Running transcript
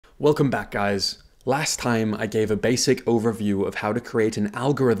Welcome back, guys. Last time I gave a basic overview of how to create an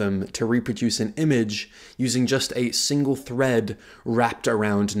algorithm to reproduce an image using just a single thread wrapped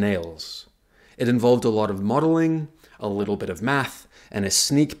around nails. It involved a lot of modeling, a little bit of math, and a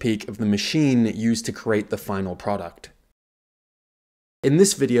sneak peek of the machine used to create the final product. In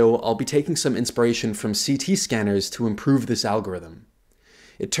this video, I'll be taking some inspiration from CT scanners to improve this algorithm.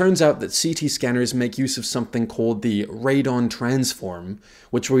 It turns out that CT scanners make use of something called the Radon Transform,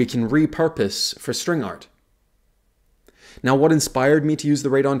 which we can repurpose for string art. Now, what inspired me to use the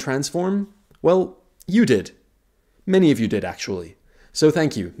Radon Transform? Well, you did. Many of you did, actually. So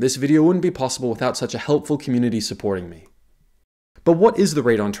thank you. This video wouldn't be possible without such a helpful community supporting me. But what is the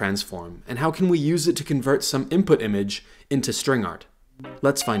Radon Transform, and how can we use it to convert some input image into string art?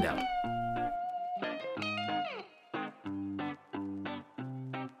 Let's find out.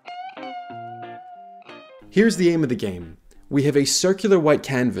 Here's the aim of the game. We have a circular white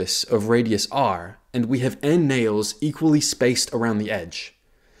canvas of radius r, and we have n nails equally spaced around the edge.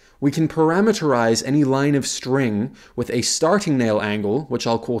 We can parameterize any line of string with a starting nail angle, which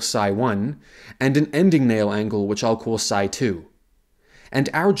I'll call psi1, and an ending nail angle, which I'll call psi2. And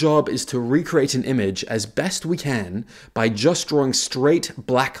our job is to recreate an image as best we can by just drawing straight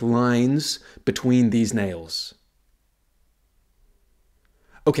black lines between these nails.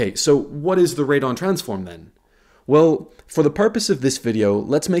 Okay, so what is the Radon Transform then? Well, for the purpose of this video,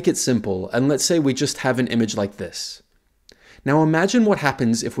 let's make it simple, and let's say we just have an image like this. Now imagine what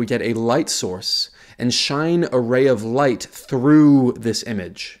happens if we get a light source and shine a ray of light through this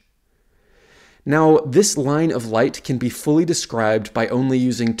image. Now, this line of light can be fully described by only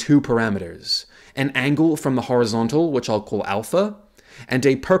using two parameters: an angle from the horizontal, which I'll call alpha, and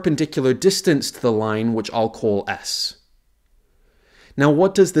a perpendicular distance to the line, which I'll call s. Now,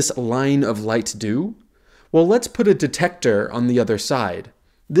 what does this line of light do? Well, let's put a detector on the other side.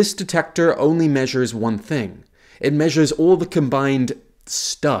 This detector only measures one thing. It measures all the combined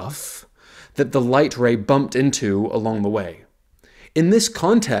stuff that the light ray bumped into along the way. In this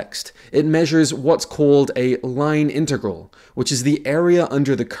context, it measures what's called a line integral, which is the area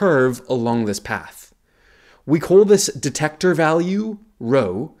under the curve along this path. We call this detector value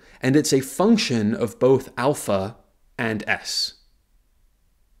rho, and it's a function of both alpha and s.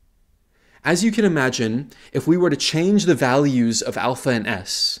 As you can imagine, if we were to change the values of alpha and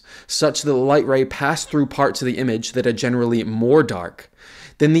s, such that the light ray passed through parts of the image that are generally more dark,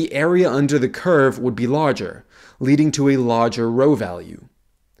 then the area under the curve would be larger, leading to a larger rho value.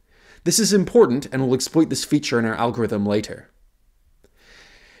 This is important, and we'll exploit this feature in our algorithm later.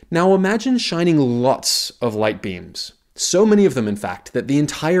 Now imagine shining lots of light beams, so many of them in fact, that the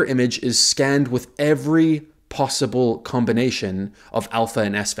entire image is scanned with every possible combination of alpha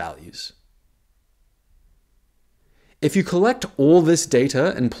and s values. If you collect all this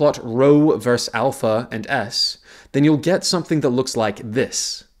data and plot rho versus alpha and s, then you'll get something that looks like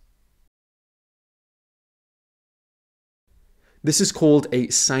this. This is called a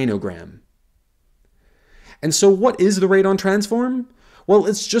sinogram. And so what is the Radon Transform? Well,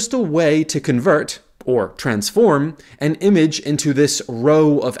 it's just a way to convert, or transform, an image into this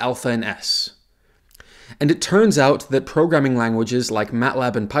row of alpha and s. And it turns out that programming languages like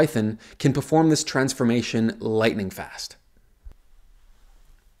MATLAB and Python can perform this transformation lightning fast.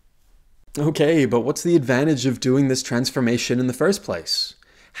 Okay, but what's the advantage of doing this transformation in the first place?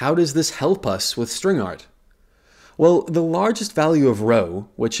 How does this help us with string art? Well, the largest value of rho,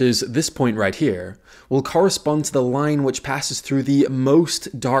 which is this point right here, will correspond to the line which passes through the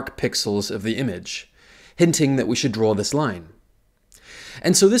most dark pixels of the image, hinting that we should draw this line.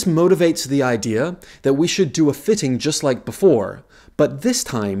 And so this motivates the idea that we should do a fitting just like before, but this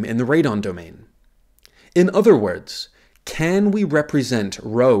time in the radon domain. In other words, can we represent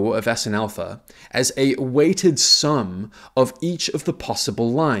rho of s and alpha as a weighted sum of each of the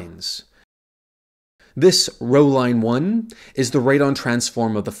possible lines? This rho line 1 is the Radon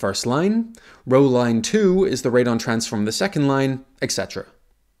Transform of the first line, rho line 2 is the Radon Transform of the second line, etc.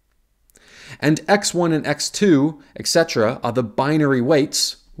 And x1 and x2, etc. are the binary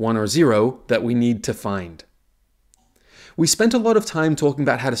weights, 1 or 0, that we need to find. We spent a lot of time talking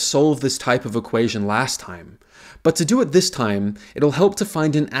about how to solve this type of equation last time, but to do it this time, it'll help to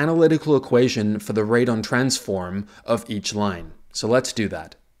find an analytical equation for the Radon Transform of each line. So let's do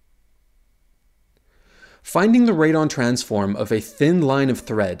that. Finding the Radon Transform of a thin line of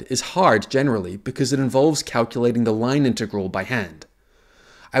thread is hard generally because it involves calculating the line integral by hand.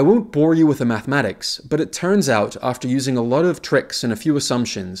 I won't bore you with the mathematics, but it turns out after using a lot of tricks and a few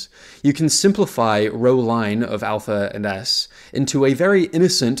assumptions, you can simplify rho line of alpha and s into a very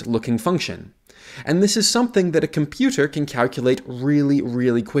innocent looking function. And this is something that a computer can calculate really,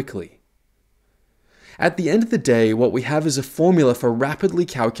 really quickly. At the end of the day, what we have is a formula for rapidly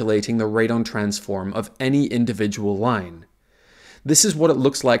calculating the radon transform of any individual line. This is what it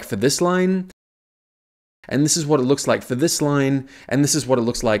looks like for this line, and this is what it looks like for this line, and this is what it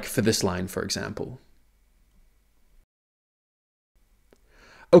looks like for this line, for example.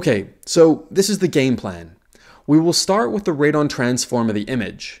 Okay, so this is the game plan. We will start with the radon transform of the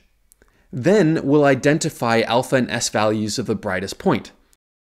image. Then we'll identify alpha and S values of the brightest point.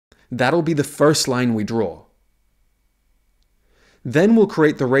 That'll be the first line we draw. Then we'll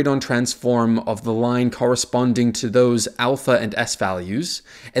create the radon transform of the line corresponding to those alpha and S values,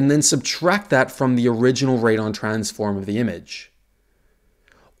 and then subtract that from the original radon transform of the image.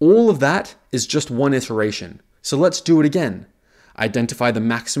 All of that is just one iteration, so let's do it again. Identify the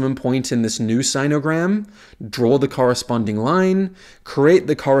maximum point in this new sinogram, draw the corresponding line, create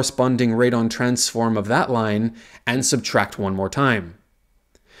the corresponding radon transform of that line, and subtract one more time.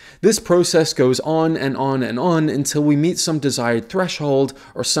 This process goes on and on and on until we meet some desired threshold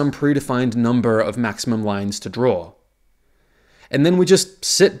or some predefined number of maximum lines to draw. And then we just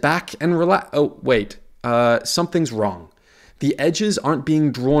sit back and relax. Oh, wait, something's wrong. The edges aren't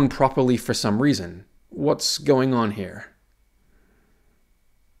being drawn properly for some reason. What's going on here?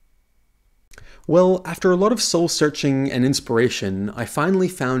 Well, after a lot of soul searching and inspiration, I finally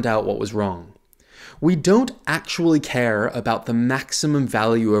found out what was wrong. We don't actually care about the maximum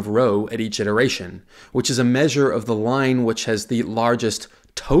value of rho at each iteration, which is a measure of the line which has the largest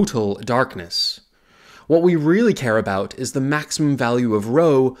total darkness. What we really care about is the maximum value of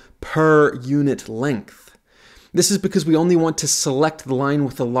rho per unit length. This is because we only want to select the line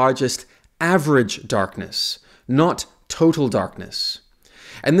with the largest average darkness, not total darkness.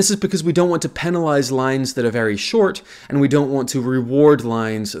 And this is because we don't want to penalize lines that are very short, and we don't want to reward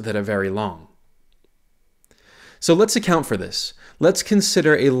lines that are very long. So let's account for this. Let's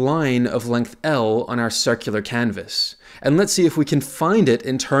consider a line of length L on our circular canvas, and let's see if we can find it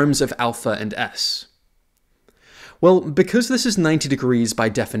in terms of alpha and S. Well, because this is 90 degrees by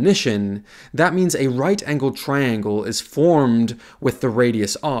definition, that means a right-angled triangle is formed with the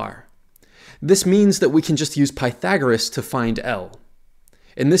radius r. This means that we can just use Pythagoras to find L.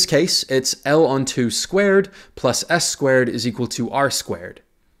 In this case, it's L on 2 squared plus S squared is equal to R squared.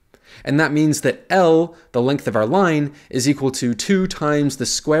 And that means that L, the length of our line, is equal to 2 times the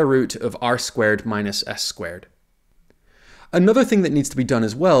square root of R squared minus S squared. Another thing that needs to be done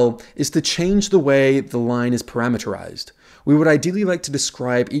as well is to change the way the line is parameterized. We would ideally like to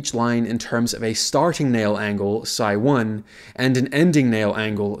describe each line in terms of a starting nail angle, psi 1, and an ending nail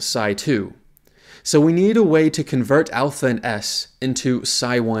angle, psi 2. So we need a way to convert alpha and S into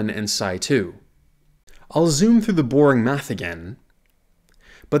psi 1 and psi 2. I'll zoom through the boring math again,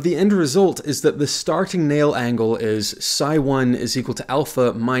 but the end result is that the starting nail angle is psi 1 is equal to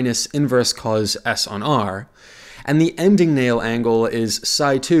alpha minus inverse cos S on R, and the ending nail angle is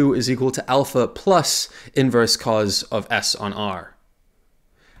psi 2 is equal to alpha plus inverse cos of S on R.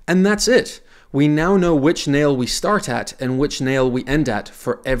 And that's it. We now know which nail we start at and which nail we end at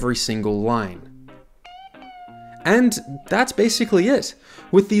for every single line. And that's basically it.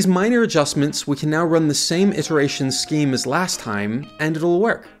 With these minor adjustments, we can now run the same iteration scheme as last time, and it'll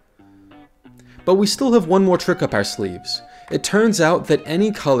work. But we still have one more trick up our sleeves. It turns out that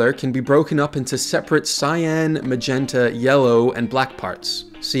any color can be broken up into separate cyan, magenta, yellow, and black parts,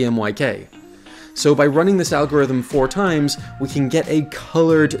 CMYK. So by running this algorithm 4 times, we can get a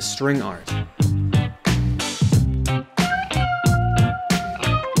colored string art.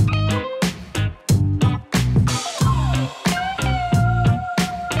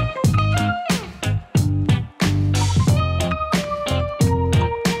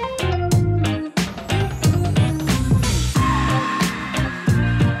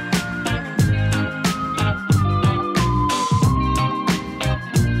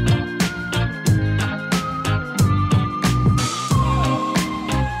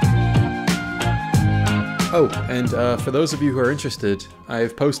 Oh, and for those of you who are interested,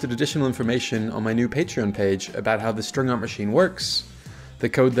 I've posted additional information on my new Patreon page about how the string art machine works, the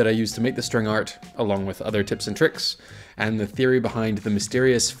code that I use to make the string art, along with other tips and tricks, and the theory behind the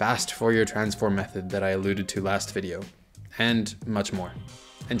mysterious fast Fourier transform method that I alluded to last video, and much more.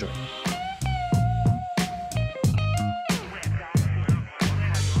 Enjoy.